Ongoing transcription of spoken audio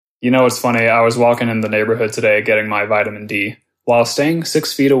You know, it's funny. I was walking in the neighborhood today getting my vitamin D while staying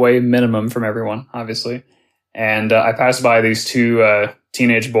 6 feet away minimum from everyone, obviously. And I passed by these two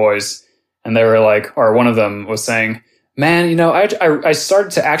teenage boys, and they were like, or one of them was saying, man, you know, I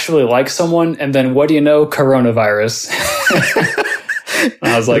started to actually like someone, and then what do you know? Coronavirus.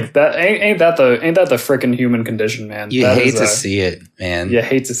 And I was like, that ain't that the freaking human condition, man. You hate to see it, man. You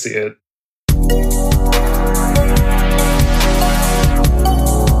hate to see it.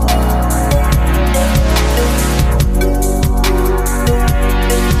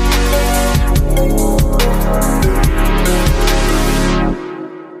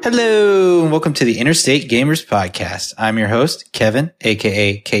 Hello, and welcome to the Interstate Gamers Podcast. I'm your host, Kevin,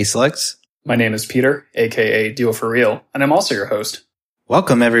 aka K-Slugs. My name is Peter, aka Deal for Real, and I'm also your host.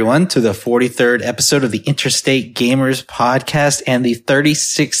 Welcome, everyone, to the 43rd episode of the Interstate Gamers Podcast and the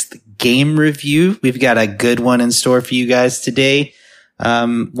 36th game review. We've got a good one in store for you guys today.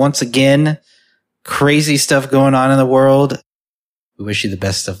 Once again, crazy stuff going on in the world. We wish you the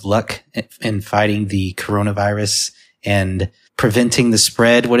best of luck in fighting the coronavirus and preventing the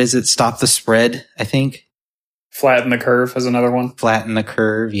spread. What is it? Stop the spread, I think. Flatten the curve is another one. Flatten the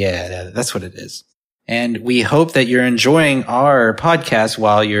curve. Yeah, that's what it is. And we hope that you're enjoying our podcast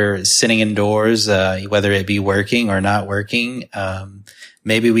while you're sitting indoors, whether it be working or not working.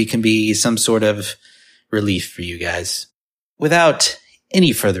 Maybe we can be some sort of relief for you guys. Without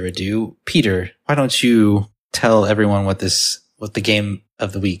any further ado, Peter, why don't you tell everyone what the game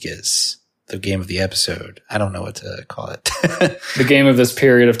of the week is? The game of the episode. I don't know what to call it. The game of this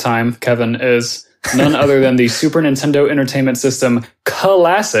period of time, Kevin, is none other than the Super Nintendo Entertainment System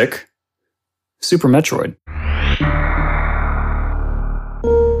calassic Super Metroid.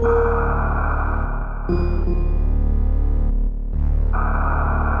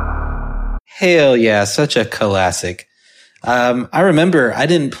 Hell yeah, such a classic. I remember I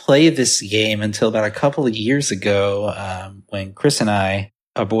didn't play this game until about a couple of years ago when Chris and I,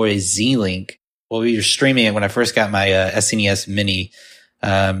 our boy Z-Link, we were streaming it when I first got my SNES Mini.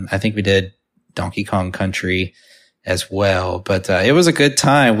 I think we did Donkey Kong Country as well, but it was a good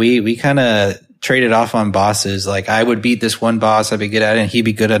time. We kind of traded off on bosses. Like I would beat this one boss, I'd be good at it, and he'd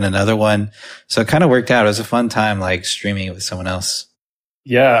be good at another one. So it kind of worked out. It was a fun time, like streaming it with someone else.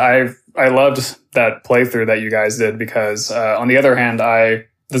 Yeah, I loved that playthrough that you guys did because, on the other hand,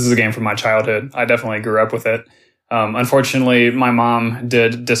 this is a game from my childhood. I definitely grew up with it. Unfortunately, my mom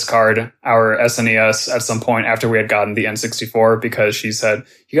did discard our SNES at some point after we had gotten the N64 because she said,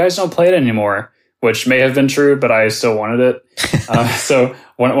 you guys don't play it anymore, which may have been true, but I still wanted it. So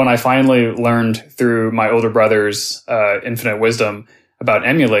when I finally learned through my older brother's infinite wisdom about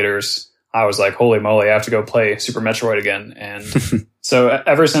emulators, I was like, holy moly, I have to go play Super Metroid again. And so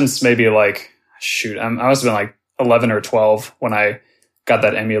ever since maybe I must have been like 11 or 12 when I got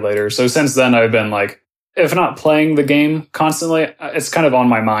that emulator. So since then, I've been like, if not playing the game constantly, it's kind of on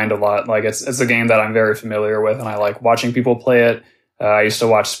my mind a lot. Like it's a game that I'm very familiar with, and I like watching people play it. I used to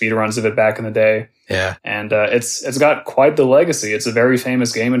watch speedruns of it back in the day. Yeah. And it's got quite the legacy. It's a very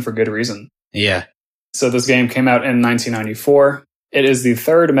famous game, and for good reason. Yeah. So this game came out in 1994. It is the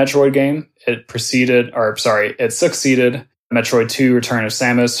third Metroid game. It succeeded Metroid 2 Return of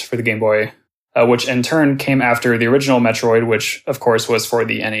Samus for the Game Boy, which in turn came after the original Metroid, which of course was for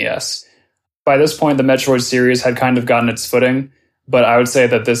the NES. By this point, the Metroid series had kind of gotten its footing, but I would say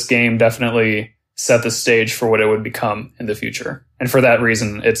that this game definitely set the stage for what it would become in the future. And for that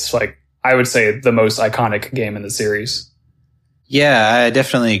reason, it's like, I would say, the most iconic game in the series. Yeah, I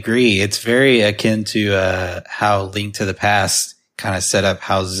definitely agree. It's very akin to how Link to the Past kind of set up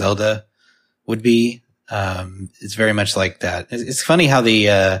how Zelda would be. It's very much like that. It's funny how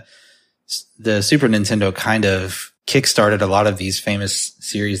the Super Nintendo kind of kickstarted a lot of these famous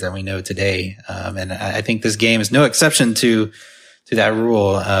series that we know today. And I think this game is no exception to that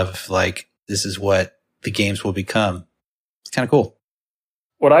rule of like, this is what the games will become. It's kind of cool.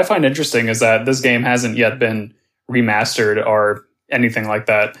 What I find interesting is that this game hasn't yet been remastered or anything like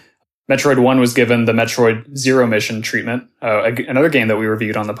that. Metroid 1 was given the Metroid Zero Mission treatment, another game that we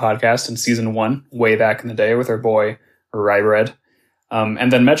reviewed on the podcast in Season 1, way back in the day with our boy Rybread.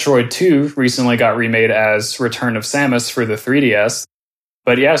 And then Metroid 2 recently got remade as Return of Samus for the 3DS.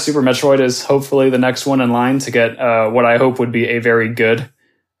 But yeah, Super Metroid is hopefully the next one in line to get what I hope would be a very good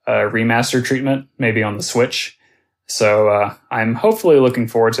remaster treatment, maybe on the Switch. So I'm hopefully looking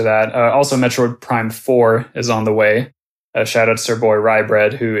forward to that. Also, Metroid Prime 4 is on the way. Shout out to our boy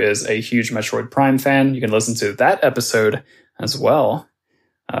Rybread, who is a huge Metroid Prime fan. You can listen to that episode as well.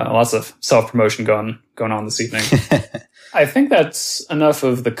 Lots of self-promotion going on this evening. I think that's enough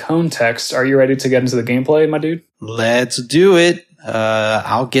of the context. Are you ready to get into the gameplay, my dude? Let's do it.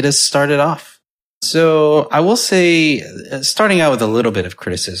 I'll get us started off. So I will say, starting out with a little bit of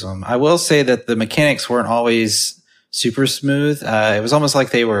criticism, I will say that the mechanics weren't always super smooth. It was almost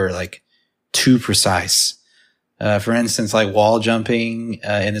like they were like too precise. For instance, like wall jumping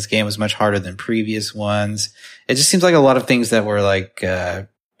in this game was much harder than previous ones. It just seems like a lot of things that were like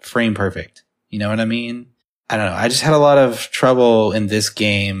frame perfect. You know what I mean? I don't know. I just had a lot of trouble in this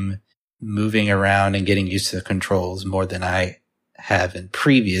game moving around and getting used to the controls more than I have in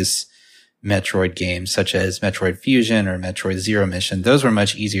previous Metroid games, such as Metroid Fusion or Metroid Zero Mission. Those were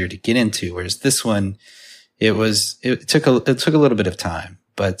much easier to get into, whereas this one, it took a little bit of time.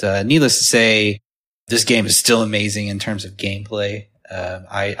 But needless to say, this game is still amazing in terms of gameplay.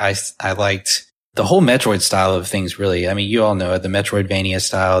 I liked the whole Metroid style of things, really. I mean, you all know it, the Metroidvania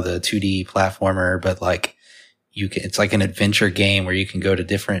style, the 2D platformer, but like it's like an adventure game where you can go to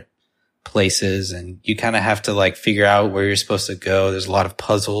different places and you kind of have to like figure out where you're supposed to go. There's a lot of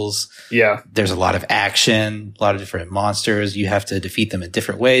puzzles. Yeah. There's a lot of action, a lot of different monsters. You have to defeat them in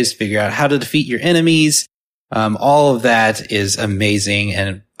different ways, figure out how to defeat your enemies. All of that is amazing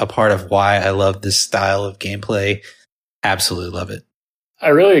and a part of why I love this style of gameplay. Absolutely love it. I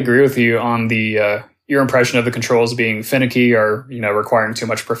really agree with you on the your impression of the controls being finicky or requiring too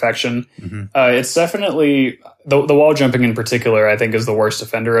much perfection. Mm-hmm. It's definitely the wall jumping in particular. I think is the worst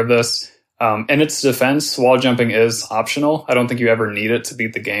offender of this. In its defense, wall jumping is optional. I don't think you ever need it to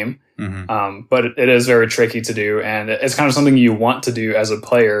beat the game. Mm-hmm. But it is very tricky to do, and it's kind of something you want to do as a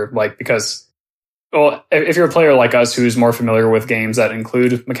player, like because. Well, if you're a player like us who's more familiar with games that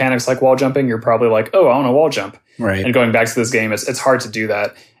include mechanics like wall jumping, you're probably like, oh, I want to wall jump. Right. And going back to this game, it's hard to do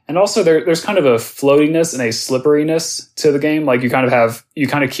that. And also there's kind of a floatiness and a slipperiness to the game. Like you kind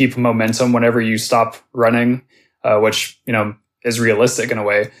of keep momentum whenever you stop running, which, is realistic in a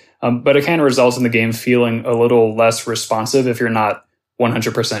way. But it can result in the game feeling a little less responsive if you're not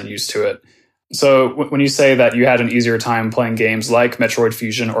 100% used to it. So when you say that you had an easier time playing games like Metroid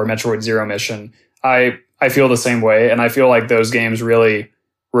Fusion or Metroid Zero Mission, I feel the same way, and I feel like those games really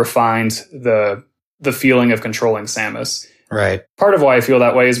refined the feeling of controlling Samus. Right. Part of why I feel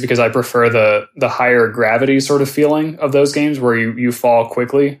that way is because I prefer the higher gravity sort of feeling of those games where you fall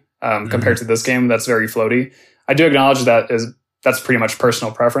quickly compared to this game that's very floaty. I do acknowledge that's pretty much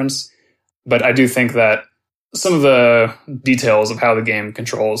personal preference, but I do think that some of the details of how the game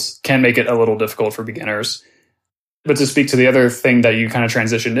controls can make it a little difficult for beginners. But to speak to the other thing that you kind of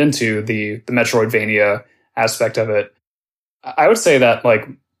transitioned into, the Metroidvania aspect of it, I would say that like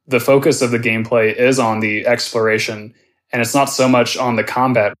the focus of the gameplay is on the exploration, and it's not so much on the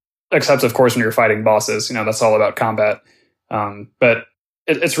combat, except of course when you're fighting bosses, that's all about combat. But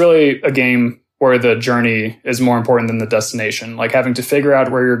it's really a game where the journey is more important than the destination, like having to figure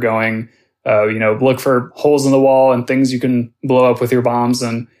out where you're going, look for holes in the wall and things you can blow up with your bombs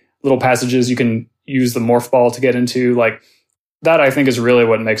and little passages you can use the morph ball to get into. Like that, I think is really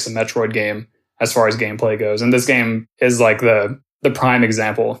what makes a Metroid game as far as gameplay goes. And this game is like the prime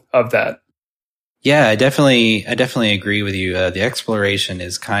example of that. Yeah, I definitely agree with you. The exploration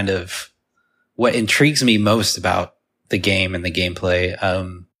is kind of what intrigues me most about the game and the gameplay.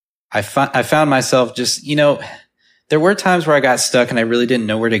 I found myself just, there were times where I got stuck and I really didn't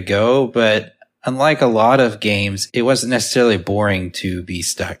know where to go, but unlike a lot of games, it wasn't necessarily boring to be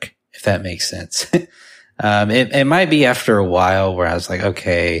stuck, if that makes sense. It might be after a while where I was like,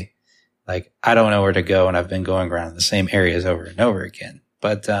 okay, like I don't know where to go and I've been going around the same areas over and over again.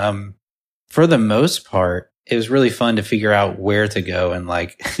 But for the most part, it was really fun to figure out where to go and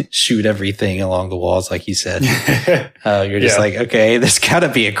like shoot everything along the walls, like you said. You're just like, okay, there's got to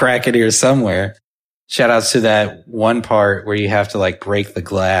be a crack in here somewhere. Shout outs to that one part where you have to like break the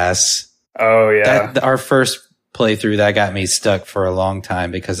glass. Oh yeah. Our first playthrough, that got me stuck for a long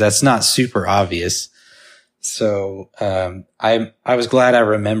time because that's not super obvious. So, I was glad I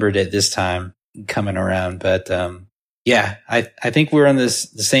remembered it this time coming around, but, yeah, I think we're on the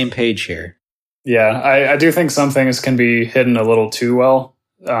same page here. Yeah. I do think some things can be hidden a little too well.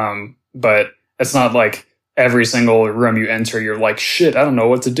 But it's not like every single room you enter, you're like, shit, I don't know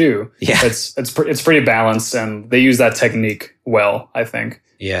what to do. Yeah. It's pretty balanced, and they use that technique well, I think.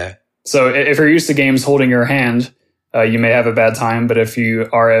 Yeah. So if you're used to games holding your hand, you may have a bad time. But if you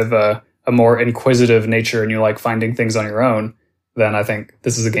are of a more inquisitive nature and you like finding things on your own, then I think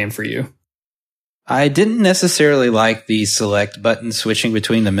this is a game for you. I didn't necessarily like the select button switching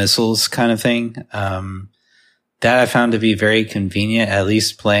between the missiles kind of thing. That I found to be very convenient, at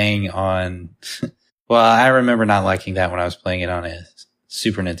least playing on... Well, I remember not liking that when I was playing it on a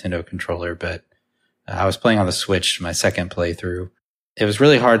Super Nintendo controller, but I was playing on the Switch my second playthrough. it was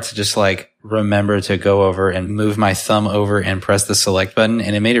really hard to just like remember to go over and move my thumb over and press the select button.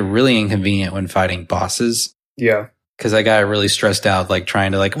 And it made it really inconvenient when fighting bosses. Yeah. Because I got really stressed out, like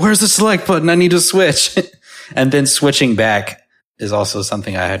trying to like, where's the select button? I need to switch. And then switching back is also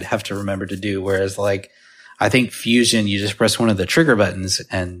something I'd have to remember to do. Whereas like, I think Fusion, you just press one of the trigger buttons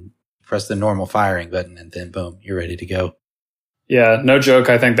and press the normal firing button, and then boom, you're ready to go. Yeah, no joke.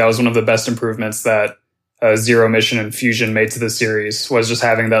 I think that was one of the best improvements that Zero Mission and Fusion made to the series, was just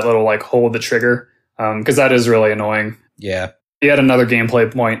having that little like hold the trigger, because that is really annoying. Yeah. Yet another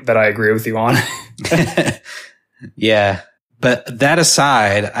gameplay point that I agree with you on. Yeah. But that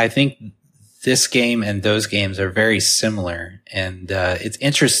aside, I think this game and those games are very similar. And it's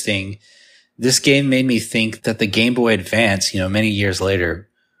interesting. This game made me think that the Game Boy Advance, many years later,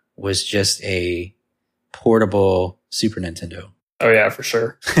 was just a portable Super Nintendo. Oh, yeah, for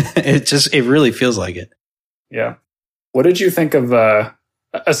sure. It really feels like it. Yeah. What did you think of,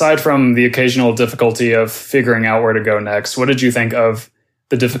 aside from the occasional difficulty of figuring out where to go next, what did you think of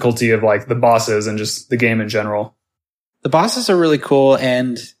the difficulty of like the bosses and just the game in general? The bosses are really cool,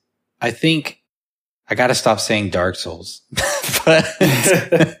 and I think I got to stop saying Dark Souls. But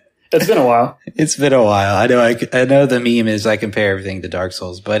it's been a while. It's been a while. I know the meme is I compare everything to Dark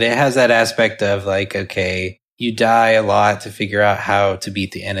Souls, but it has that aspect of like, okay, you die a lot to figure out how to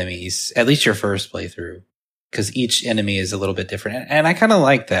beat the enemies, at least your first playthrough, because each enemy is a little bit different. And I kind of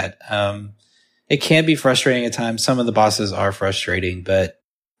like that. It can be frustrating at times. Some of the bosses are frustrating, but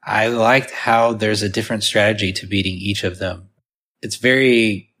I liked how there's a different strategy to beating each of them. It's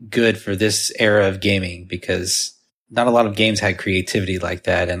very good for this era of gaming because not a lot of games had creativity like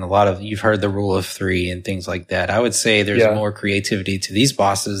that. And you've heard the rule of 3 and things like that. I would say there's more creativity to these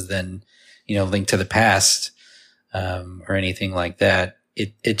bosses than, Link to the Past, or anything like that.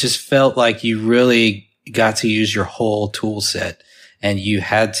 It just felt like you really got to use your whole tool set, and you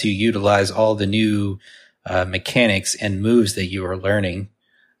had to utilize all the new mechanics and moves that you were learning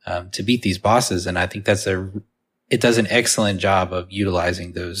to beat these bosses. And I think it does an excellent job of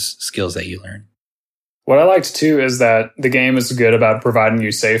utilizing those skills that you learn. What I liked too is that the game is good about providing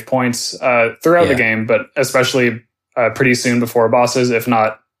you save points throughout the game, but especially pretty soon before bosses, if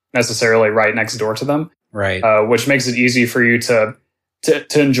not necessarily right next door to them. Right. Which makes it easy for you to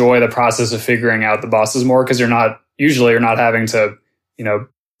enjoy the process of figuring out the bosses more, because you're not having to,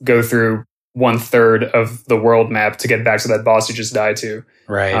 go through 1/3 of the world map to get back to that boss you just died to.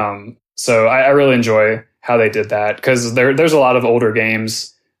 Right. So I really enjoy how they did that, because there's a lot of older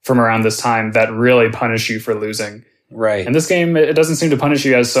games from around this time that really punish you for losing. Right. And this game, it doesn't seem to punish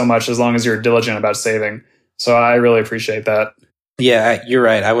you so much as long as you're diligent about saving. So I really appreciate that. Yeah, you're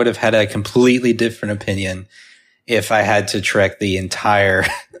right. I would have had a completely different opinion if I had to trek the entire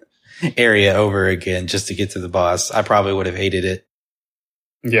area over again just to get to the boss. I probably would have hated it.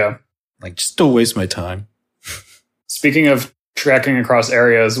 Yeah. Like, just don't waste my time. Speaking of trekking across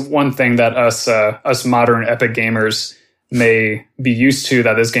areas, one thing that us modern epic gamers may be used to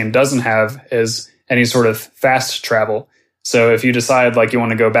that this game doesn't have is any sort of fast travel. So if you decide like you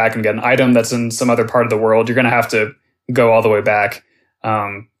want to go back and get an item that's in some other part of the world, you're going to have to go all the way back.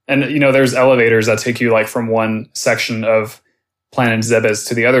 And there's elevators that take you like from one section of Planet Zebes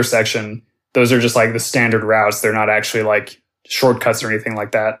to the other section. Those are just like the standard routes. They're not actually like shortcuts or anything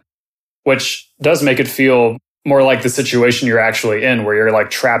like that, which does make it feel more like the situation you're actually in, where you're like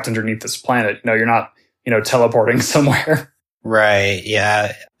trapped underneath this planet. You're not, teleporting somewhere. Right.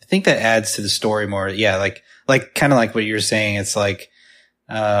 Yeah. I think that adds to the story more. Yeah. Like kind of like what you're saying. It's like,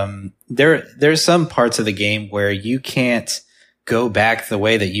 there's some parts of the game where you can't go back the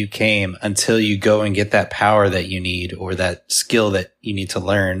way that you came until you go and get that power that you need, or that skill that you need to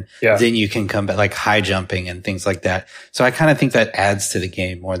learn. Yeah. Then you can come back, like high jumping and things like that. So I kind of think that adds to the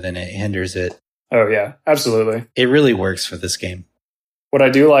game more than it hinders it. Oh yeah, absolutely. It really works for this game. What I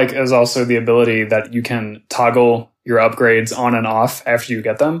do like is also the ability that you can toggle your upgrades on and off after you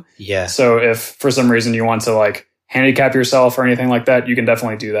get them. Yeah. So if for some reason you want to like handicap yourself or anything like that, you can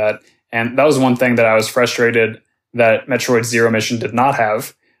definitely do that. And that was one thing that I was frustrated that Metroid Zero Mission did not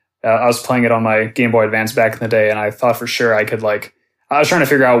have. I was playing it on my Game Boy Advance back in the day, and I thought for sure I was trying to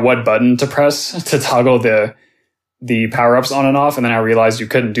figure out what button to press to toggle the power-ups on and off, and then I realized you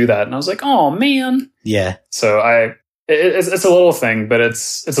couldn't do that. And I was like, oh man. Yeah. So it's a little thing, but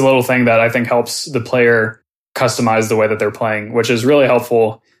it's a little thing that I think helps the player customize the way that they're playing, which is really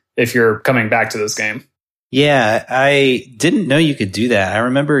helpful if you're coming back to this game. Yeah, I didn't know you could do that. I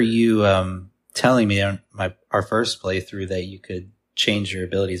remember you telling me on our first playthrough that you could change your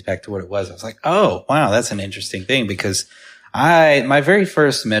abilities back to what it was. I was like, oh, wow, that's an interesting thing, because my very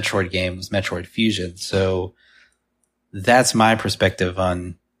first Metroid game was Metroid Fusion. So that's my perspective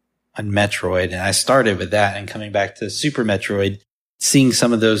on Metroid. And I started with that, and coming back to Super Metroid, seeing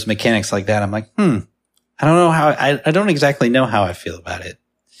some of those mechanics like that, I'm like, I don't know how, I don't exactly know how I feel about it.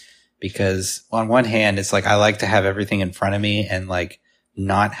 Because on one hand, it's like I like to have everything in front of me and like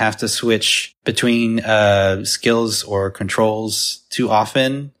not have to switch between skills or controls too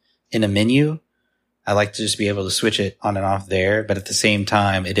often in a menu. I like to just be able to switch it on and off there, but at the same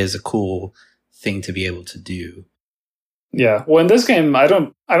time, it is a cool thing to be able to do. Yeah. Well, in this game, I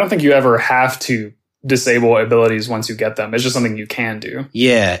don't think you ever have to disable abilities once you get them. It's just something you can do.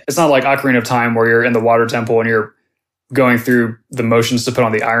 Yeah. It's not like Ocarina of Time where you're in the water temple and you're going through the motions to put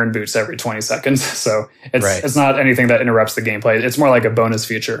on the iron boots every 20 seconds. So it's not anything that interrupts the gameplay. It's more like a bonus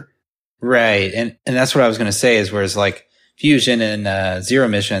feature. Right. And that's what I was going to say is whereas like Fusion and Zero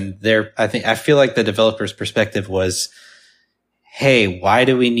Mission, I feel like the developer's perspective was, hey, why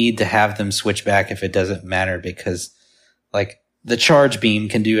do we need to have them switch back if it doesn't matter? Because like the charge beam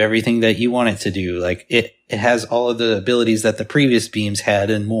can do everything that you want it to do. Like it has all of the abilities that the previous beams had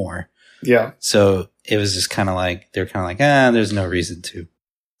and more. Yeah. So it was just kind of like, they're kind of like, there's no reason to.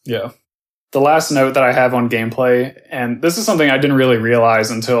 Yeah. The last note that I have on gameplay, and this is something I didn't really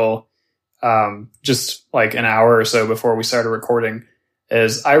realize until just like an hour or so before we started recording,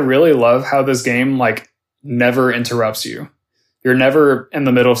 is I really love how this game like never interrupts you. You're never in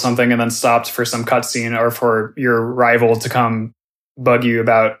the middle of something and then stopped for some cutscene or for your rival to come bug you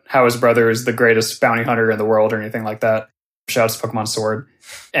about how his brother is the greatest bounty hunter in the world or anything like that. Shouts Pokemon Sword.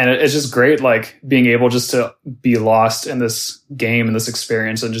 And it's just great, like being able just to be lost in this game and this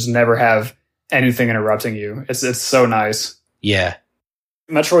experience and just never have anything interrupting you. It's so nice. Yeah.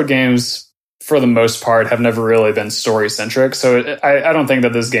 Metroid games, for the most part, have never really been story centric. So I don't think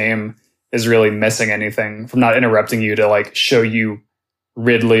that this game is really missing anything from not interrupting you to like show you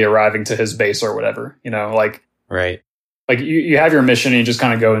Ridley arriving to his base or whatever, you know, like, right. Like you have your mission and you just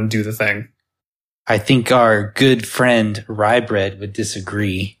kind of go and do the thing. I think our good friend Rybread would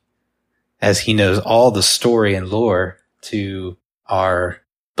disagree, as he knows all the story and lore to our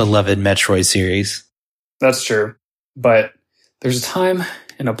beloved Metroid series. That's true. But there's a time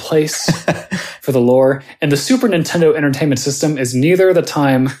and a place for the lore, and the Super Nintendo Entertainment System is neither the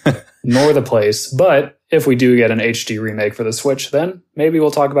time nor the place. But if we do get an HD remake for the Switch, then maybe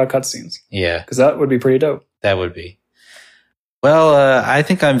we'll talk about cutscenes. Yeah. Because that would be pretty dope. That would be. Well, I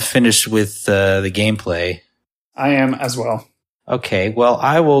think I'm finished with the gameplay. I am as well. Okay, well,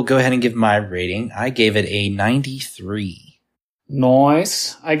 I will go ahead and give my rating. I gave it a 93.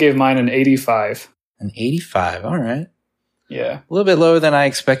 Nice. I gave mine an 85. An 85, all right. Yeah. A little bit lower than I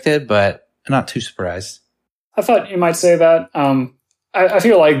expected, but I'm not too surprised. I thought you might say that. I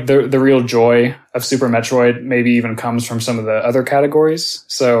feel like the real joy of Super Metroid maybe even comes from some of the other categories.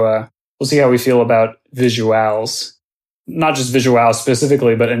 So we'll see how we feel about visuals. Not just visuals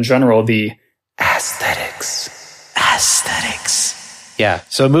specifically, but in general, the aesthetics. Yeah,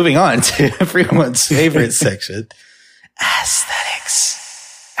 so moving on to everyone's favorite section. Aesthetics.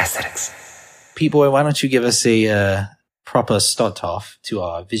 Pete Boy, why don't you give us a proper start off to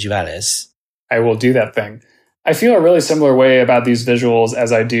our visuales? I will do that thing. I feel a really similar way about these visuals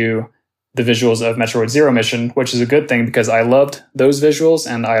as I do the visuals of Metroid Zero Mission, which is a good thing because I loved those visuals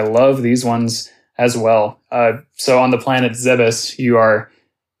and I love these ones as well. So on the planet Zebes, you are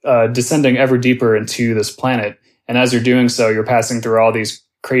descending ever deeper into this planet. And as you're doing so, you're passing through all these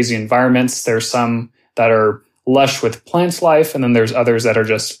crazy environments. There's some that are lush with plant life, and then there's others that are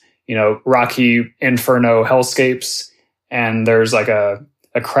just, you know, rocky inferno hellscapes. And there's like a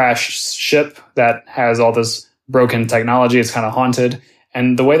crashed ship that has all this broken technology. It's kind of haunted.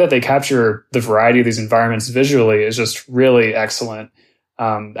 And the way that they capture the variety of these environments visually is just really excellent.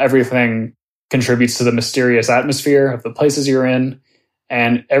 Everything contributes to the mysterious atmosphere of the places you're in.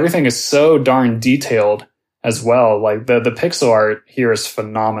 And everything is so darn detailed as well. Like the pixel art here is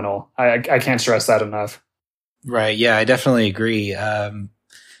phenomenal. I can't stress that enough. Right. Yeah, I definitely agree. I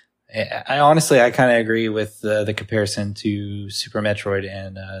honestly kind of agree with the comparison to Super Metroid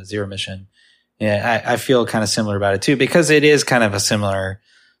and Zero Mission. Yeah, I feel kind of similar about it too, because it is kind of a similar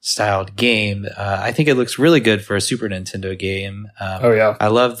styled game. I think it looks really good for a Super Nintendo game. Oh yeah. I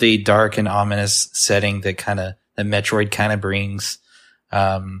love the dark and ominous setting that Metroid kind of brings.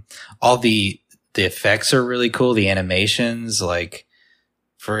 All the effects are really cool. The animations, like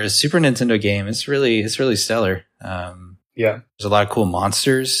for a Super Nintendo game, it's really stellar. Yeah. There's a lot of cool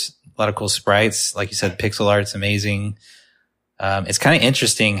monsters, a lot of cool sprites. Like you said, pixel art's amazing. It's kind of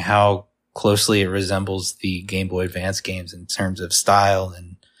interesting how closely it resembles the Game Boy Advance games in terms of style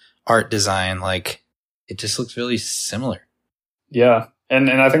and art design. Like it just looks really similar. Yeah. And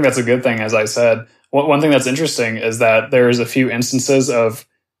I think that's a good thing. As I said, One thing that's interesting is that there's a few instances of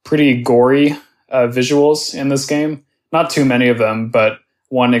pretty gory visuals in this game. Not too many of them, but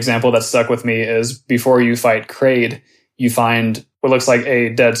one example that stuck with me is before you fight Kraid, you find what looks like a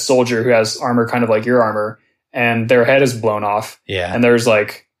dead soldier who has armor kind of like your armor, and their head is blown off. Yeah. And there's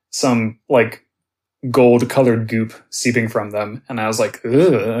like some like gold colored goop seeping from them. And I was like, ugh,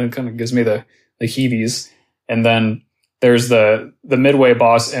 it kind of gives me the heebies. And then there's the midway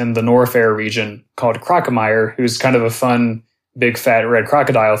boss in the Norfair region called Crocomire, who's kind of a fun, big fat red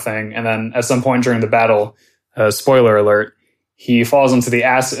crocodile thing. And then at some point during the battle, spoiler alert, he falls into the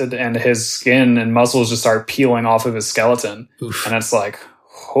acid and his skin and muscles just start peeling off of his skeleton. Oof. And it's like,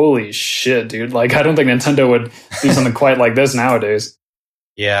 holy shit, dude. Like, I don't think Nintendo would do something quite like this nowadays.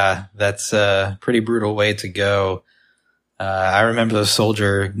 Yeah, that's a pretty brutal way to go. I remember the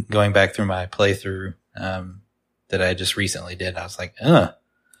soldier going back through my playthrough that I just recently did. I was like,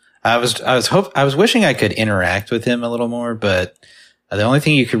 I was wishing I could interact with him a little more, but the only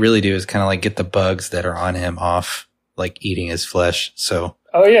thing you could really do is kind of like get the bugs that are on him off, like eating his flesh. So,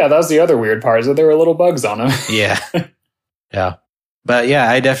 oh yeah, that was the other weird part, is that there were little bugs on him. Yeah, yeah, but yeah,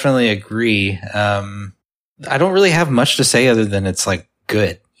 I definitely agree. I don't really have much to say other than it's like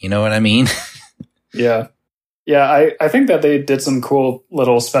good. You know what I mean? Yeah. Yeah, I think that they did some cool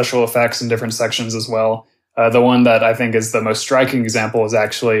little special effects in different sections as well. The one that I think is the most striking example is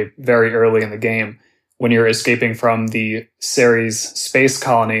actually very early in the game when you're escaping from the Ceres space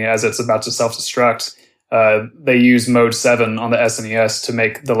colony as it's about to self-destruct. They use mode 7 on the SNES to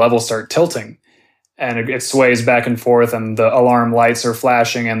make the level start tilting. And it sways back and forth and the alarm lights are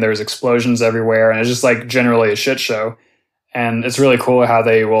flashing and there's explosions everywhere. And it's just like generally a shit show. And it's really cool how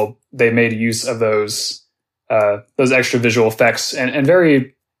they made use of those extra visual effects and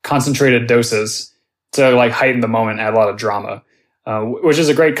very concentrated doses to like heighten the moment and add a lot of drama, which is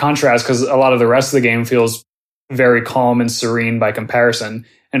a great contrast because a lot of the rest of the game feels very calm and serene by comparison.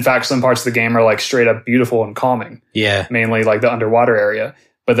 In fact, some parts of the game are like straight up beautiful and calming. Yeah. Mainly like the underwater area.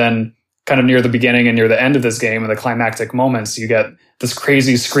 But then kind of near the beginning and near the end of this game and the climactic moments, you get this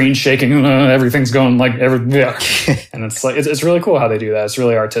crazy screen shaking, everything's going like yeah. And it's like, it's really cool how they do that. It's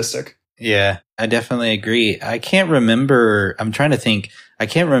really artistic. Yeah, I definitely agree. I can't remember. I'm trying to think. I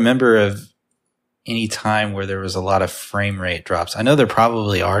can't remember of any time where there was a lot of frame rate drops. I know there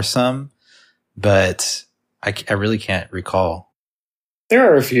probably are some, but I really can't recall.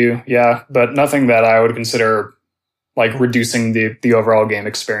 There are a few, yeah, but nothing that I would consider like reducing the overall game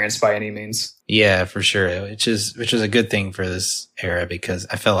experience by any means. Yeah, for sure. Which is a good thing for this era because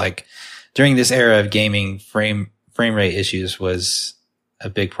I felt like during this era of gaming, frame rate issues was a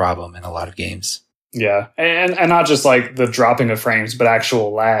big problem in a lot of games. Yeah, and not just like the dropping of frames, but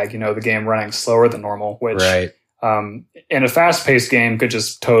actual lag, the game running slower than normal, which right. In a fast-paced game could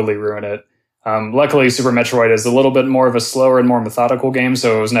just totally ruin it. Luckily, Super Metroid is a little bit more of a slower and more methodical game,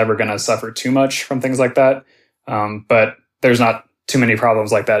 so it was never going to suffer too much from things like that. But there's not too many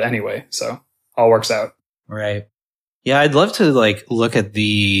problems like that anyway, so all works out. Right. Yeah, I'd love to like look at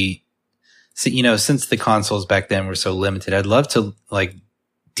since the consoles back then were so limited, I'd love to like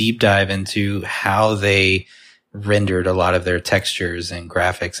deep dive into how they rendered a lot of their textures and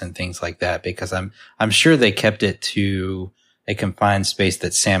graphics and things like that, because I'm sure they kept it to a confined space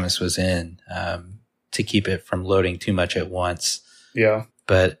that Samus was in, to keep it from loading too much at once. Yeah.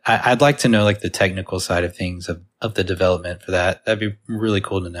 But I'd like to know like the technical side of things of the development for that. That'd be really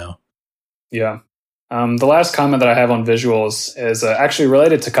cool to know. Yeah. The last comment that I have on visuals is actually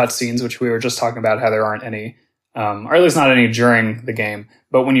related to cutscenes, which we were just talking about how there aren't any, or at least not any during the game.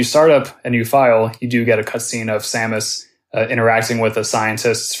 But when you start up a new file, you do get a cutscene of Samus interacting with the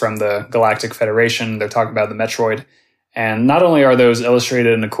scientists from the Galactic Federation. They're talking about the Metroid. And not only are those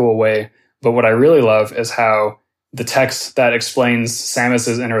illustrated in a cool way, but what I really love is how the text that explains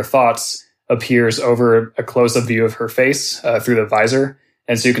Samus's inner thoughts appears over a close-up view of her face through the visor.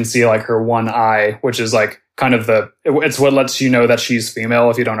 And so you can see like her one eye, which is like kind of it's what lets you know that she's female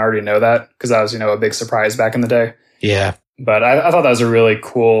if you don't already know that, because that was, a big surprise back in the day. Yeah. But I thought that was a really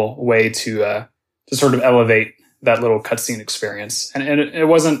cool way to sort of elevate that little cutscene experience. And it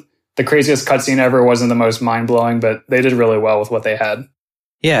wasn't the craziest cutscene ever. It wasn't the most mind-blowing, but they did really well with what they had.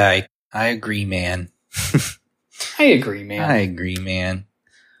 Yeah, I agree, man. I agree, man.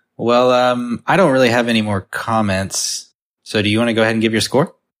 Well, I don't really have any more comments. So do you want to go ahead and give your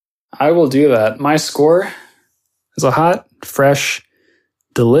score? I will do that. My score is a hot, fresh,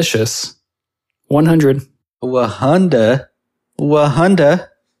 delicious 100. Wahunda. Wow.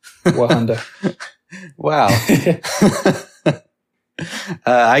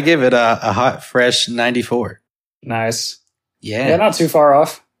 I give it a hot, fresh 94. Nice. Yeah. Yeah, not too far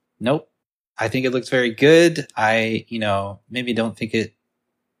off. Nope. I think it looks very good. I, maybe don't think it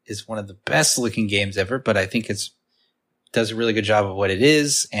is one of the best looking games ever, but I think it's does a really good job of what it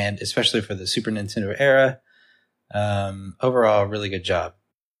is, and especially for the Super Nintendo era. Overall, really good job.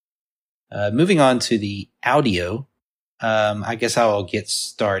 Moving on to the audio, I guess I'll get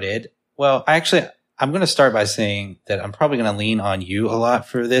started. Well, I'm going to start by saying that I'm probably going to lean on you a lot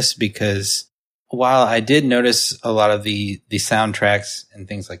for this, because while I did notice a lot of the soundtracks and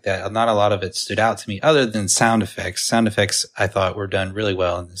things like that, not a lot of it stood out to me other than sound effects. Sound effects I thought were done really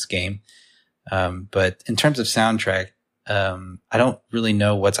well in this game. But in terms of soundtrack, I don't really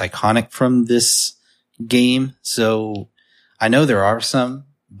know what's iconic from this game. So I know there are some,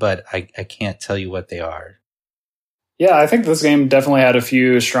 but I can't tell you what they are. Yeah, I think this game definitely had a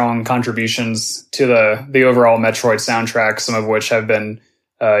few strong contributions to the overall Metroid soundtrack, some of which have been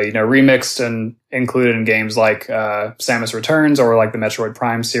remixed and included in games like Samus Returns or like the Metroid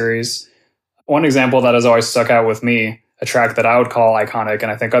Prime series. One example that has always stuck out with me, a track that I would call iconic,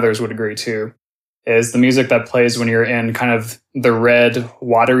 and I think others would agree too, is the music that plays when you're in kind of the red,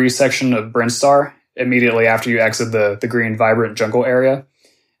 watery section of Brinstar immediately after you exit the green, vibrant jungle area.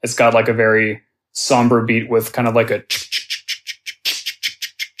 It's got like a very somber beat with kind of like a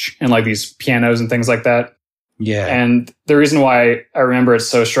and like these pianos and things like that. Yeah. And the reason why I remember it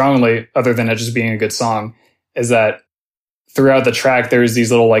so strongly, other than it just being a good song, is that throughout the track, there's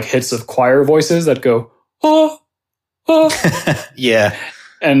these little like hits of choir voices that go, oh, oh. Yeah.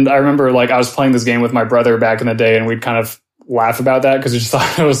 And I remember like I was playing this game with my brother back in the day, and we'd kind of laugh about that because we just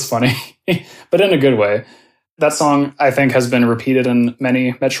thought it was funny, but in a good way. That song, I think, has been repeated in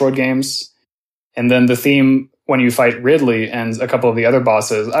many Metroid games. And then the theme when you fight Ridley and a couple of the other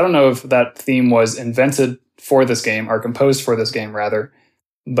bosses, I don't know if that theme was invented for this game or composed for this game rather,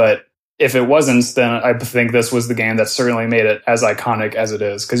 but if it wasn't, then I think this was the game that certainly made it as iconic as it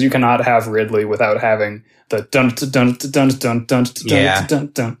is, because you cannot have Ridley without having the dun dun dun dun dun dun dun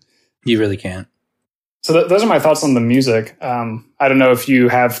dun. You really can't. So those are my thoughts on the music. I don't know if you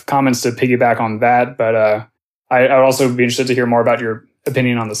have comments to piggyback on that, but I'd also be interested to hear more about your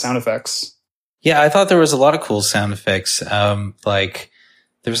opinion on the sound effects. Yeah, I thought there was a lot of cool sound effects. Like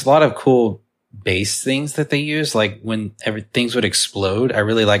there's a lot of cool bass things that they use. Like when things would explode, I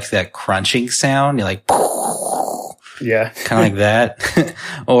really liked that crunching sound. You're like, yeah, kind of like that.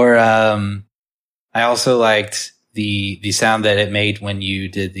 Or I also liked the sound that it made when you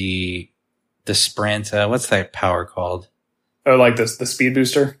did the sprint. What's that power called? Oh, like the speed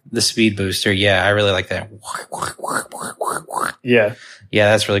booster? The speed booster. Yeah, I really like that. Yeah. Yeah,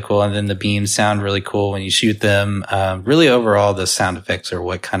 that's really cool. And then the beams sound really cool when you shoot them. Really overall, the sound effects are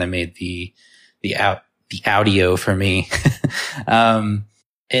what kind of made the audio for me. And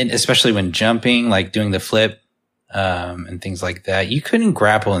especially when jumping, like doing the flip, and things like that. You couldn't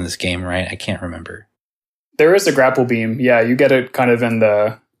grapple in this game, right? I can't remember. There is a grapple beam. Yeah, you get it kind of in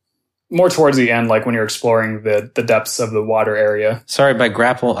the more towards the end, like when you're exploring the depths of the water area. Sorry, by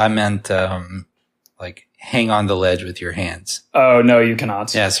grapple, I meant like hang on the ledge with your hands. Oh, no, you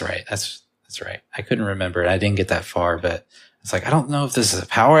cannot. Yeah, that's right. That's right. I couldn't remember it. I didn't get that far, but it's like, I don't know if this is a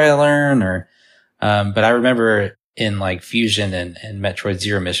power I learned or, but I remember in like Fusion and Metroid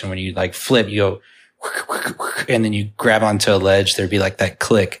Zero Mission, when you like flip, you go, and then you grab onto a ledge, there'd be like that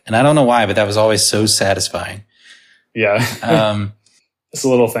click. And I don't know why, but that was always so satisfying. Yeah. It's the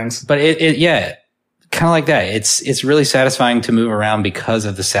little things. But yeah, kind of like that. It's really satisfying to move around because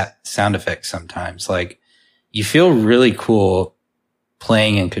of the sound effects sometimes. Like, you feel really cool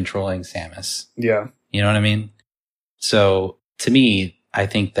playing and controlling Samus. Yeah. You know what I mean? So to me, I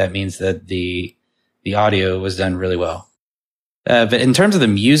think that means that the audio was done really well. But in terms of the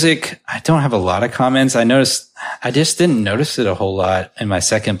music, I don't have a lot of comments. I just didn't notice it a whole lot in my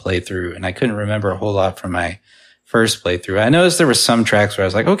second playthrough, and I couldn't remember a whole lot from my first playthrough. I noticed there were some tracks where I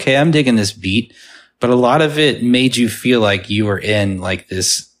was like, okay, I'm digging this beat, but a lot of it made you feel like you were in like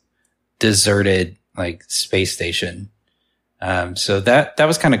this deserted like space station. So that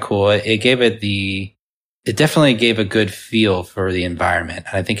was kind of cool. It definitely gave a good feel for the environment.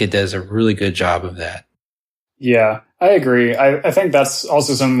 And I think it does a really good job of that. Yeah, I agree. I think that's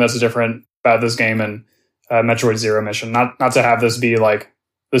also something that's different about this game and Metroid Zero Mission. Not to have this be like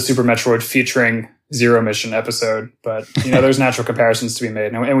the Super Metroid featuring Zero Mission episode, but there's natural comparisons to be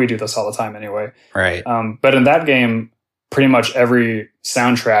made, and we do this all the time anyway. Right. But in that game, pretty much every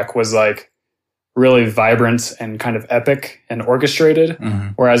soundtrack was like really vibrant and kind of epic and orchestrated. Mm-hmm.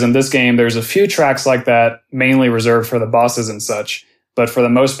 Whereas in this game, there's a few tracks like that, mainly reserved for the bosses and such. But for the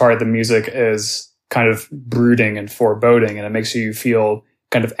most part, the music is kind of brooding and foreboding, and it makes you feel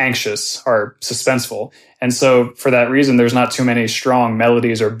kind of anxious or suspenseful. And so for that reason, there's not too many strong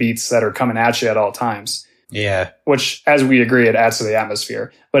melodies or beats that are coming at you at all times. Yeah. Which, as we agree, it adds to the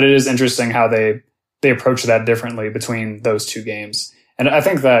atmosphere. But it is interesting how they approach that differently between those two games. And I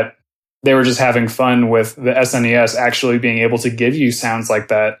think that they were just having fun with the SNES actually being able to give you sounds like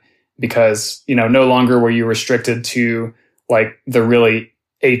that because, no longer were you restricted to like the really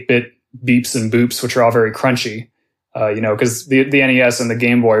 8-bit beeps and boops, which are all very crunchy, because the NES and the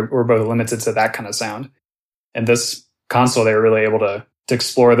Game Boy were both limited to that kind of sound. And this console, they were really able to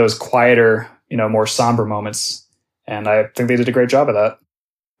explore those quieter, more somber moments. And I think they did a great job of that.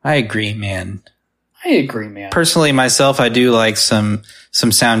 I agree, man. Personally, myself, I do like some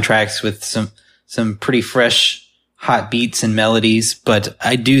soundtracks with some pretty fresh, hot beats and melodies, but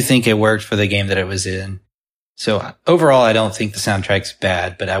I do think it worked for the game that it was in. So overall, I don't think the soundtrack's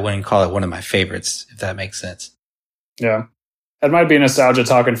bad, but I wouldn't call it one of my favorites, if that makes sense. Yeah. It might be nostalgia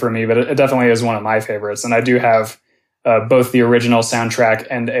talking for me, but it definitely is one of my favorites. And I do have both the original soundtrack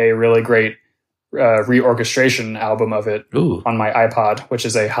and a really great reorchestration album of it on my iPod, which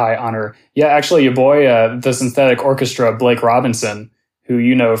is a high honor. Yeah, actually, your boy, the synthetic orchestra, Blake Robinson, who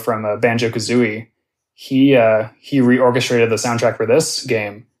you know from Banjo-Kazooie, he reorchestrated the soundtrack for this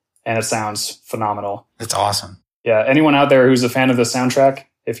game, and it sounds phenomenal. That's awesome. Yeah, anyone out there who's a fan of the soundtrack,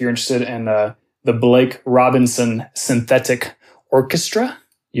 if you're interested in the Blake Robinson Synthetic Orchestra,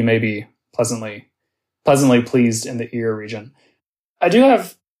 you may be pleasantly pleased in the ear region. I do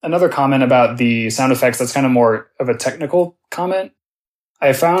have another comment about the sound effects that's kind of more of a technical comment.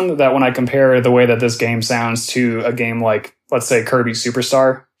 I found that when I compare the way that this game sounds to a game like, let's say, Kirby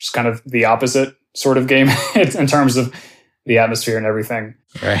Superstar, which is kind of the opposite sort of game in terms of the atmosphere and everything.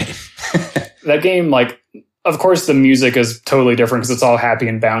 Right. That game, like, of course, the music is totally different because it's all happy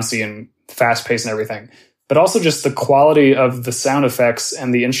and bouncy and fast-paced and everything. But also just the quality of the sound effects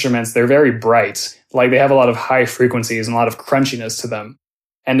and the instruments, they're very bright. Like, they have a lot of high frequencies and a lot of crunchiness to them.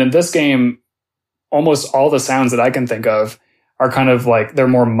 And in this game, almost all the sounds that I can think of are kind of like, they're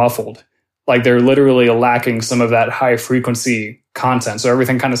more muffled. Like they're literally lacking some of that high frequency content. So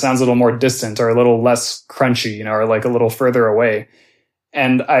everything kind of sounds a little more distant or a little less crunchy, or like a little further away.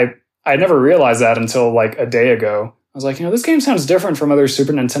 And I never realized that until like a day ago. I was like, this game sounds different from other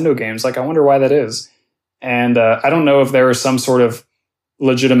Super Nintendo games. Like, I wonder why that is. And I don't know if there was some sort of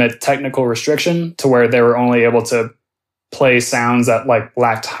legitimate technical restriction to where they were only able to play sounds that like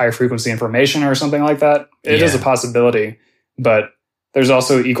lacked high frequency information or something like that. It is a possibility, but there's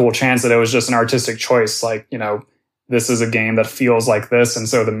also equal chance that it was just an artistic choice. Like, this is a game that feels like this. And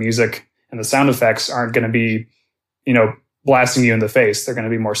so the music and the sound effects aren't going to be, blasting you in the face. They're going to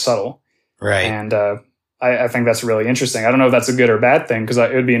be more subtle. Right. And I think that's really interesting. I don't know if that's a good or bad thing, because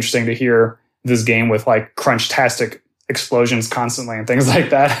it would be interesting to hear this game with like crunch-tastic explosions constantly and things like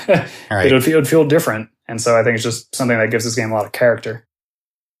that. Right. It would feel different. And so I think it's just something that gives this game a lot of character.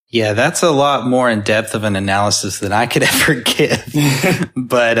 Yeah, that's a lot more in depth of an analysis than I could ever give.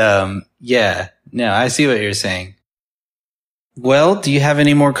 But I see what you're saying. Well, do you have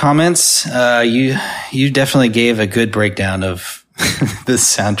any more comments? You definitely gave a good breakdown of the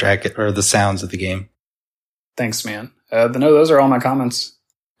soundtrack or the sounds of the game. Thanks, man. No, those are all my comments.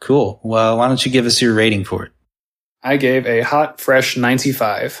 Cool. Well, why don't you give us your rating for it? I gave a hot, fresh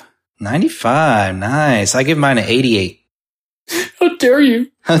 95. 95. Nice. I give mine an 88. How dare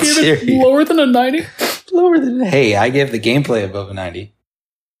you? How dare you? Lower than a 90? Hey, I give the gameplay above a 90.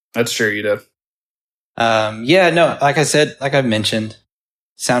 That's true, you did. Like I said, like I've mentioned,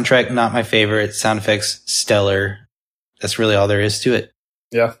 soundtrack, not my favorite. Sound effects, stellar. That's really all there is to it.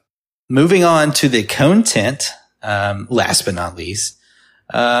 Yeah. Moving on to the content, last but not least,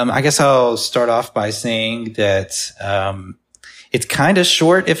 I guess I'll start off by saying that, it's kind of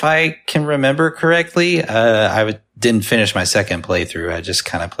short, if I can remember correctly. Didn't finish my second playthrough. I just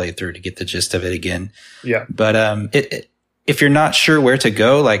kind of played through to get the gist of it again. Yeah. But if you're not sure where to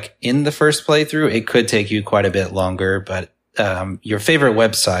go, like in the first playthrough, it could take you quite a bit longer. But your favorite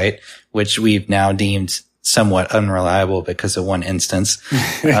website, which we've now deemed somewhat unreliable because of one instance,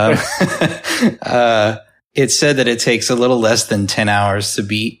 it said that it takes a little less than 10 hours to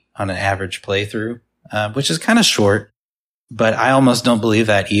beat on an average playthrough, which is kind of short. But I almost don't believe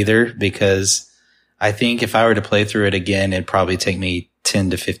that either, because I think if I were to play through it again, it'd probably take me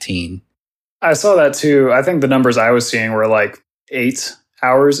 10 to 15. I saw that too. I think the numbers I was seeing were like 8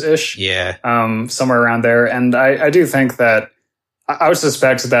 hours-ish. Yeah. Somewhere around there. And I do think that I would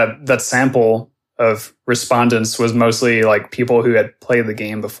suspect that sample of respondents was mostly like people who had played the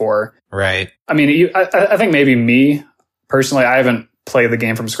game before. Right. I mean, I think maybe me personally, I haven't play the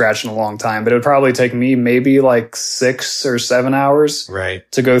game from scratch in a long time, but it would probably take me maybe like 6 or 7 hours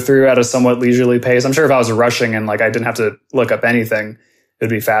to go through at a somewhat leisurely pace. I'm sure if I was rushing and like I didn't have to look up anything, it'd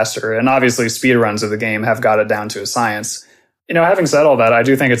be faster. And obviously speedruns of the game have got it down to a science. Having said all that, I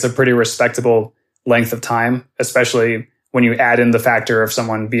do think it's a pretty respectable length of time, especially when you add in the factor of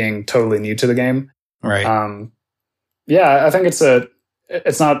someone being totally new to the game. Right. I think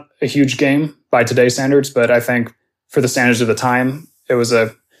it's not a huge game by today's standards, but I think for the standards of the time, it was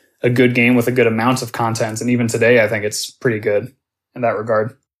a good game with a good amount of content. And even today, I think it's pretty good in that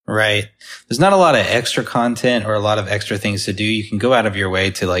regard. Right. There's not a lot of extra content or a lot of extra things to do. You can go out of your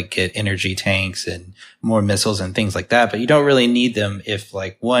way to like get energy tanks and more missiles and things like that, but you don't really need them if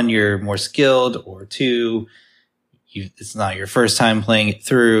like one, you're more skilled, or two, it's not your first time playing it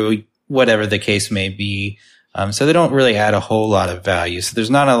through, whatever the case may be. So they don't really add a whole lot of value. So there's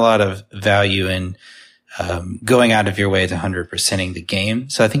not a lot of value in going out of your way to 100%ing the game.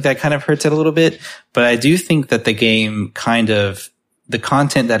 So I think that kind of hurts it a little bit. But I do think that the game the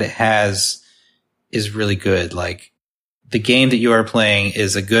content that it has is really good. Like the game that you are playing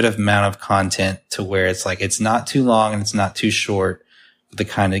is a good amount of content to where it's like, it's not too long and it's not too short for the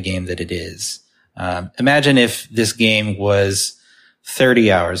kind of game that it is. Imagine if this game was 30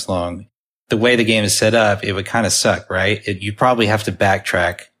 hours long. The way the game is set up, it would kind of suck, right? You probably have to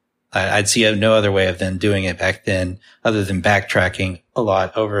backtrack. I'd see no other way of them doing it back then other than backtracking a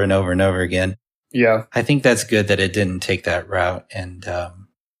lot over and over and over again. Yeah. I think that's good that it didn't take that route. And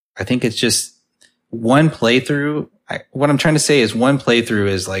I think it's just one playthrough. What I'm trying to say is one playthrough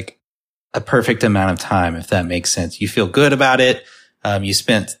is like a perfect amount of time, if that makes sense. You feel good about it. You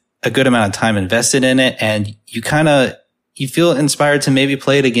spent a good amount of time invested in it, and you feel inspired to maybe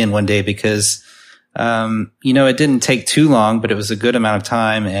play it again one day because, it didn't take too long, but it was a good amount of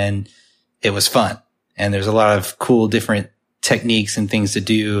time and it was fun. And there's a lot of cool different techniques and things to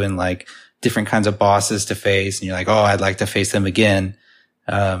do and like different kinds of bosses to face. And you're like, oh, I'd like to face them again.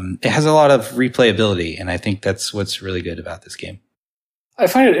 It has a lot of replayability. And I think that's what's really good about this game. I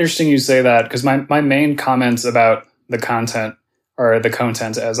find it interesting you say that because my main comments about the content, or the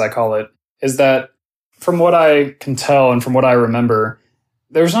content as I call it, is that from what I can tell and from what I remember,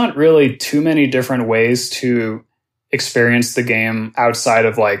 there's not really too many different ways to experience the game outside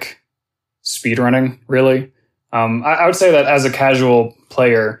of like speedrunning, really. I would say that as a casual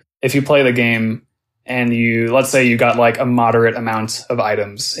player, if you play the game and let's say you got like a moderate amount of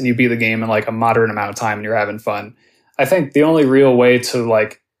items and you beat the game in like a moderate amount of time and you're having fun, I think the only real way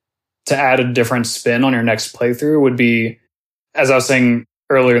to add a different spin on your next playthrough would be, as I was saying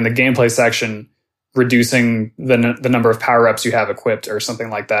earlier in the gameplay section, reducing the number of power-ups you have equipped or something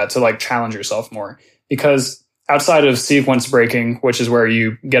like that to like challenge yourself more. Because outside of sequence breaking, which is where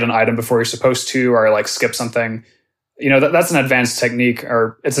you get an item before you're supposed to, or like skip something, that's an advanced technique,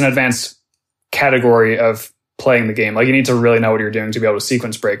 or it's an advanced category of playing the game. Like you need to really know what you're doing to be able to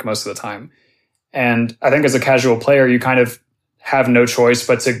sequence break most of the time. And I think as a casual player, you kind of have no choice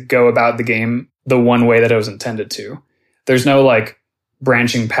but to go about the game the one way that it was intended to. There's no like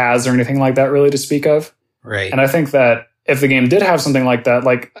branching paths or anything like that really to speak of. Right. And I think that if the game did have something like that,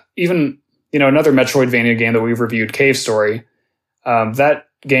 like even, another Metroidvania game that we've reviewed, Cave Story, that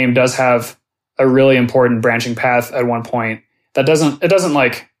game does have a really important branching path at one point that it doesn't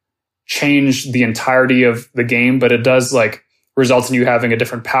like change the entirety of the game, but it does like result in you having a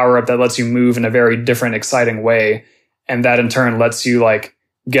different power up that lets you move in a very different, exciting way. And that in turn lets you like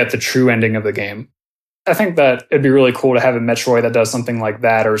get the true ending of the game. I think that it'd be really cool to have a Metroid that does something like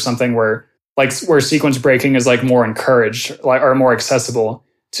that, or something where sequence breaking is like more encouraged, like, or more accessible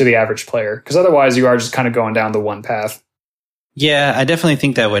to the average player. Because otherwise you are just kind of going down the one path. Yeah, I definitely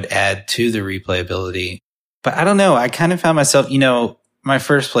think that would add to the replayability. But I don't know. I kind of found myself, my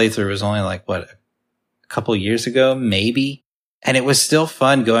first playthrough was only like, a couple years ago, maybe. And it was still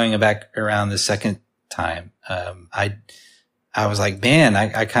fun going back around the second time. I was like, man,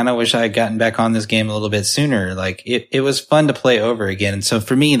 I kind of wish I had gotten back on this game a little bit sooner. Like it was fun to play over again. And so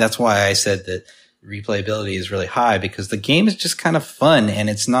for me, that's why I said that replayability is really high, because the game is just kind of fun. And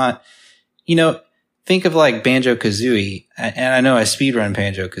it's not, think of like Banjo-Kazooie. And I know I speedrun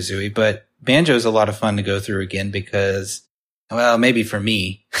Banjo-Kazooie, but Banjo is a lot of fun to go through again because, well, maybe for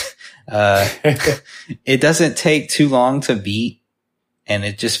me, it doesn't take too long to beat. And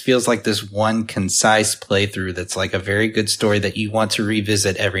it just feels like this one concise playthrough that's like a very good story that you want to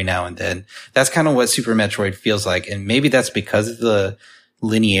revisit every now and then. That's kind of what Super Metroid feels like. And maybe that's because of the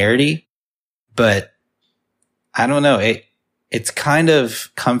linearity, but I don't know. It's kind of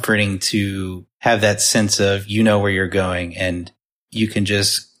comforting to have that sense of, where you're going and you can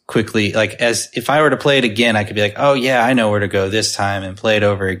just quickly, like as if I were to play it again, I could be like, oh yeah, I know where to go this time and play it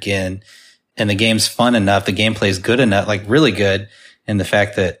over again. And the game's fun enough. The gameplay is good enough, like really good. And the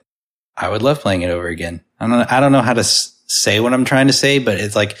fact that I would love playing it over again. I don't know how to say what I'm trying to say, but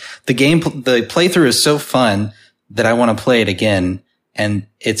it's like the playthrough is so fun that I want to play it again. And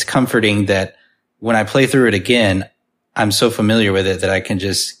it's comforting that when I play through it again, I'm so familiar with it that I can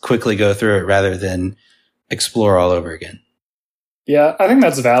just quickly go through it rather than explore all over again. Yeah, I think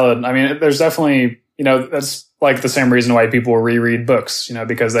that's valid. I mean, there's definitely, that's like the same reason why people reread books,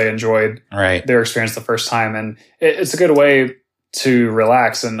 because they enjoyed their experience the first time. And it's a good way to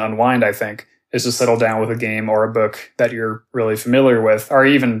relax and unwind, I think, is to settle down with a game or a book that you're really familiar with, or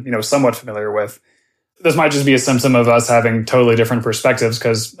even, somewhat familiar with. This might just be a symptom of us having totally different perspectives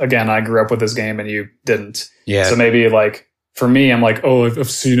because, again, I grew up with this game and you didn't. Yeah. So maybe like for me, I'm like, oh, I've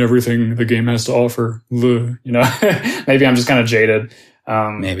seen everything the game has to offer. Maybe I'm just kind of jaded.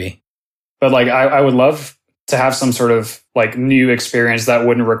 Maybe. But like, I would love to have some sort of like new experience that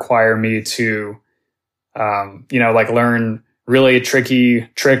wouldn't require me to, like learn really tricky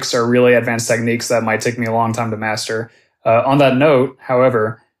tricks or really advanced techniques that might take me a long time to master. On that note,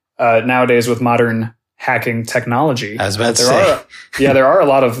 however, nowadays with modern hacking technology, I was about to say. there are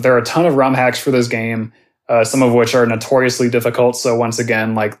a ton of ROM hacks for this game, some of which are notoriously difficult. So once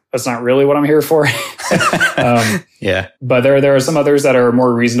again, like that's not really what I'm here for. Yeah. But there are some others that are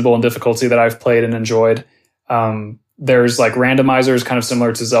more reasonable in difficulty that I've played and enjoyed. There's like randomizers, kind of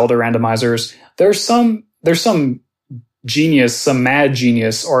similar to Zelda randomizers. There's some genius, some mad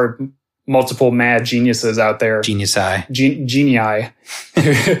genius, or multiple mad geniuses out there. Genii.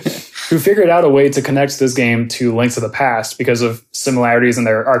 Who figured out a way to connect this game to Link to the Past because of similarities in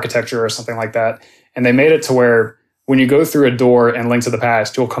their architecture or something like that. And they made it to where when you go through a door in Link to the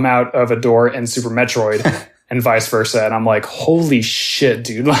Past, you'll come out of a door in Super Metroid and vice versa. And I'm like, holy shit,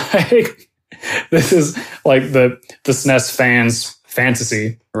 dude. Like, this is like the SNES fans'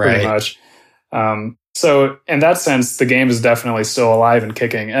 fantasy, pretty much. So in that sense, the game is definitely still alive and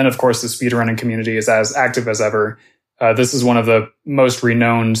kicking. And of course, the speedrunning community is as active as ever. This is one of the most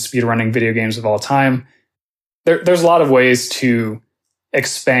renowned speedrunning video games of all time. There's a lot of ways to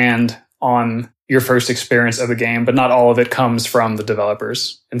expand on your first experience of the game, but not all of it comes from the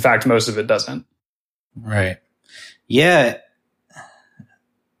developers. In fact, most of it doesn't. Right. Yeah,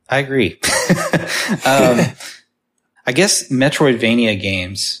 I agree. I guess Metroidvania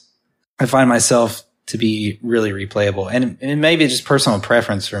games, I find myself to be really replayable. And it may be just personal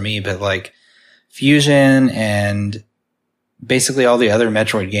preference for me, but like Fusion and basically all the other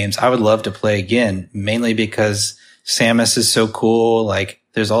Metroid games, I would love to play again, mainly because Samus is so cool. Like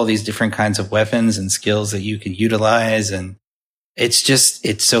there's all these different kinds of weapons and skills that you can utilize. And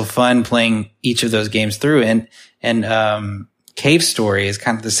it's so fun playing each of those games through. And Cave Story is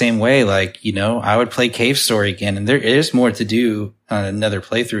kind of the same way. Like, I would play Cave Story again, and there is more to do on another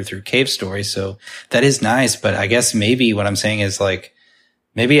playthrough through Cave Story. So that is nice. But I guess maybe what I'm saying is like,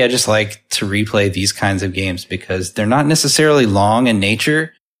 maybe I just like to replay these kinds of games because they're not necessarily long in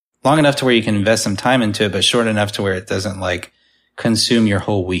nature, long enough to where you can invest some time into it, but short enough to where it doesn't like consume your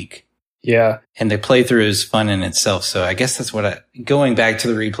whole week. Yeah. And the playthrough is fun in itself. So I guess that's going back to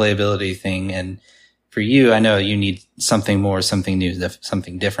the replayability thing. And for you, I know you need something more, something new,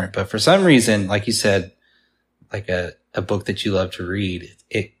 something different. But for some reason, like you said, like a book that you love to read,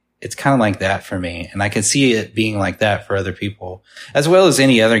 it's kind of like that for me. And I can see it being like that for other people, as well as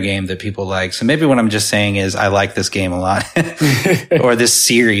any other game that people like. So maybe what I'm just saying is I like this game a lot, or this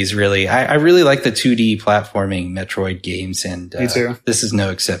series really. I really like the 2D platforming Metroid games, and me too. This is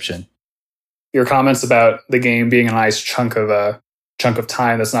no exception. Your comments about the game being a nice chunk of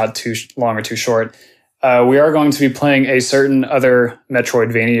time that's not too long or too short. We are going to be playing a certain other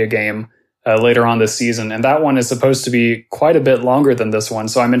Metroidvania game later on this season, and that one is supposed to be quite a bit longer than this one.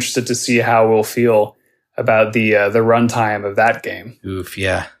 So I'm interested to see how we'll feel about the runtime of that game. Oof,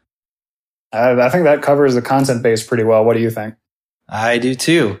 yeah. I think that covers the content base pretty well. What do you think? I do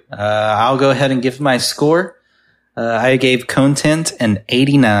too. I'll go ahead and give my score. I gave content an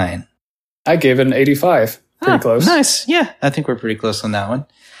 89. I gave it an 85. Pretty close. Nice. Yeah, I think we're pretty close on that one.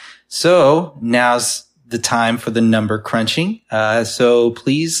 So now's the time for the number crunching. So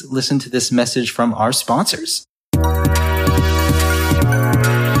please listen to this message from our sponsors.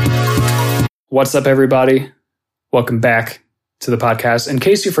 What's up, everybody? Welcome back to the podcast. In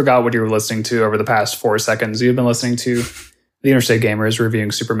case you forgot what you were listening to over the past 4 seconds, you've been listening to the Interstate Gamers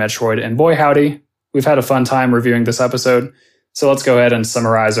reviewing Super Metroid. And boy, howdy, we've had a fun time reviewing this episode. So let's go ahead and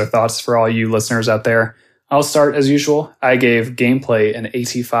summarize our thoughts for all you listeners out there. I'll start as usual. I gave gameplay an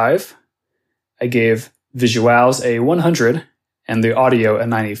 85. I gave visuals a 100. and the audio a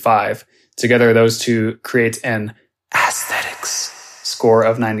 95. Together, those two create an aesthetics score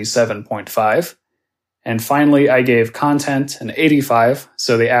of 97.5. And finally, I gave content an 85,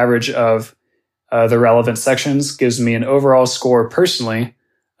 so the average of the relevant sections gives me an overall score personally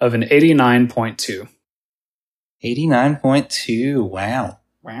of an 89.2. 89.2, wow.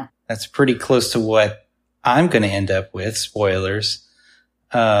 Wow. That's pretty close to what I'm going to end up with, spoilers.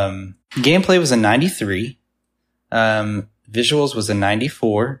 Gameplay was a 93. Visuals was a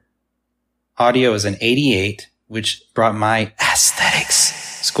 94. Audio was an 88, which brought my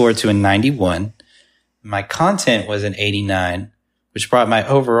aesthetics score to a 91. My content was an 89, which brought my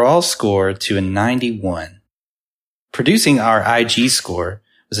overall score to a 91. Producing our IG score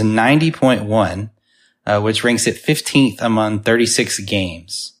was a 90.1, which ranks it 15th among 36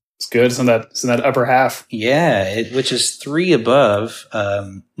 games. It's good. It's in that upper half. Yeah, which is 3 above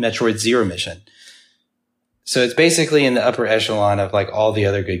Metroid Zero Mission. So it's basically in the upper echelon of like all the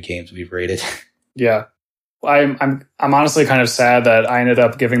other good games we've rated. Yeah. I'm honestly kind of sad that I ended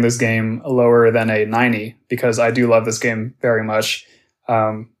up giving this game lower than a 90 because I do love this game very much.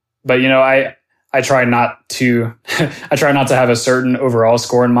 But you know, I try not to have a certain overall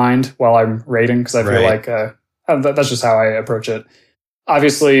score in mind while I'm rating because I feel like that's just how I approach it.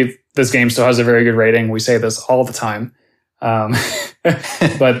 Obviously, this game still has a very good rating. We say this all the time.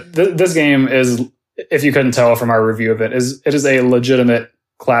 But this game is, if you couldn't tell from our review of it, it is a legitimate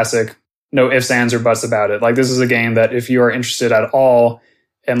classic. No ifs, ands, or buts about it. Like, this is a game that if you are interested at all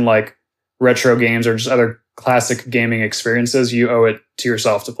in like retro games or just other classic gaming experiences, you owe it to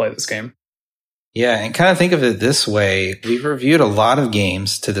yourself to play this game. Yeah, and kind of think of it this way. We've reviewed a lot of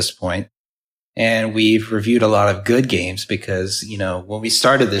games to this point, and we've reviewed a lot of good games because, you know, when we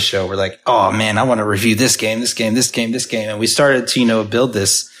started this show, we're like, oh man, I want to review this game. And we started to, you know, build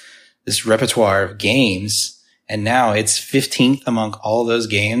this repertoire of games. And now it's 15th among all those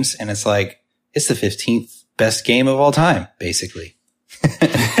games. And it's like, it's the 15th best game of all time, basically.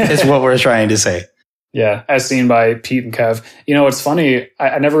 Is what we're trying to say. Yeah, as seen by Pete and Kev. You know, it's funny.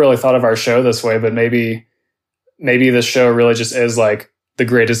 I never really thought of our show this way, but maybe this show really just is like the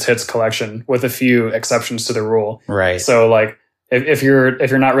greatest hits collection with a few exceptions to the rule. Right. So like, if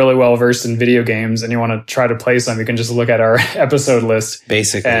you're not really well versed in video games and you want to try to play some, you can just look at our episode list.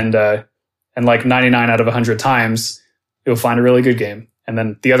 Basically. And like 99 out of 100 times, you'll find a really good game. And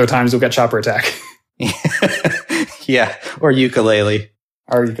then the other times you'll get Chopper Attack. Yeah. Or ukulele.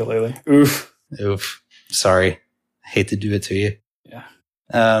 Oof. Sorry. Hate to do it to you. Yeah.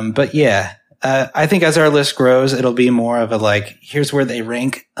 But yeah, I think as our list grows, it'll be more of a like, here's where they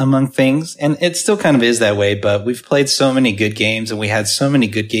rank among things. And it still kind of is that way, but we've played so many good games and we had so many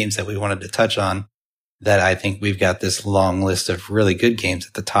good games that we wanted to touch on that I think we've got this long list of really good games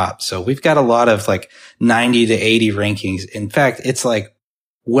at the top. So we've got a lot of like 90 to 80 rankings. In fact, it's like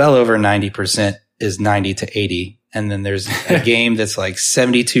well over 90% is 90 to 80. And then there's a game that's like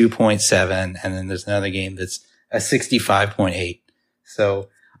 72.7. And then there's another game that's a 65.8. So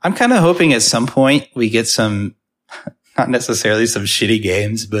I'm kind of hoping at some point we get some, not necessarily some shitty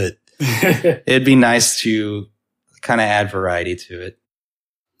games, but it'd be nice to kind of add variety to it.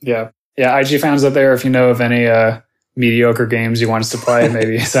 Yeah. Yeah, IG fans out there, if you know of any mediocre games you want us to play,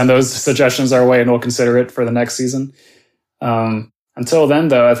 maybe send those suggestions our way and we'll consider it for the next season. Until then,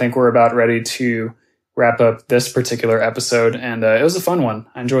 though, I think we're about ready to wrap up this particular episode. And it was a fun one.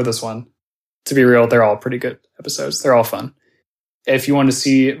 I enjoyed this one. To be real, they're all pretty good episodes. They're all fun. If you want to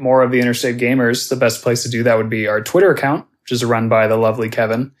see more of the Interstate Gamers, the best place to do that would be our Twitter account, which is run by the lovely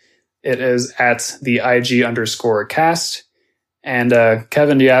Kevin. It is at the IG_cast. And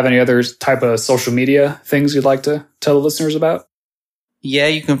Kevin, do you have any other type of social media things you'd like to tell the listeners about? Yeah,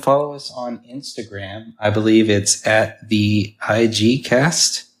 you can follow us on Instagram. I believe it's at the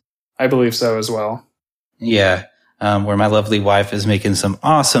IGcast. I believe so as well. Yeah, where my lovely wife is making some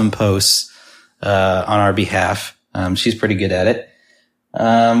awesome posts on our behalf. She's pretty good at it.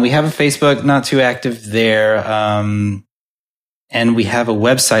 We have a Facebook, not too active there. And we have a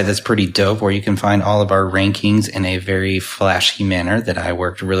website that's pretty dope where you can find all of our rankings in a very flashy manner that I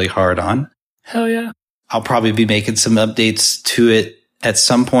worked really hard on. Hell yeah. I'll probably be making some updates to it at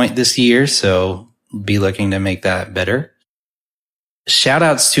some point this year, so be looking to make that better. Shout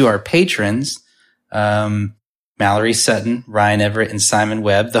outs to our patrons, Mallory Sutton, Ryan Everett, and Simon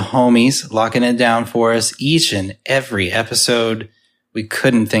Webb, the homies, locking it down for us each and every episode. We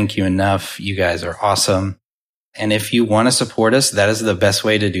couldn't thank you enough. You guys are awesome. And if you want to support us, that is the best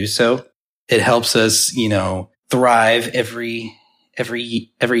way to do so. It helps us, you know, thrive every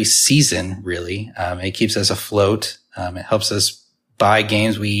season, really. It keeps us afloat. It helps us buy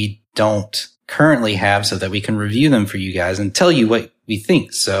games we don't currently have so that we can review them for you guys and tell you what we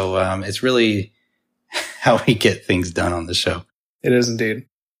think. So it's really how we get things done on the show. It is indeed.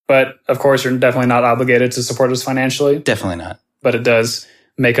 But of course, you're definitely not obligated to support us financially. Definitely not. But it does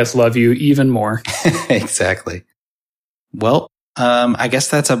make us love you even more. Exactly. Well, I guess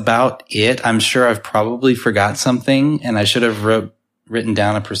that's about it. I'm sure I've probably forgot something, and I should have written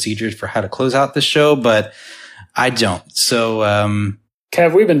down a procedure for how to close out the show, but I don't. So,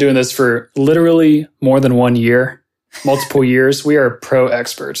 Kev, we've been doing this for literally more than 1 year, multiple years. We are pro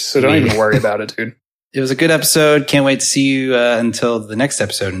experts, so don't even worry about it, dude. It was a good episode. Can't wait to see you until the next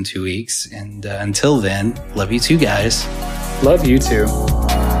episode in 2 weeks. And until then, love you too, guys. Love you too.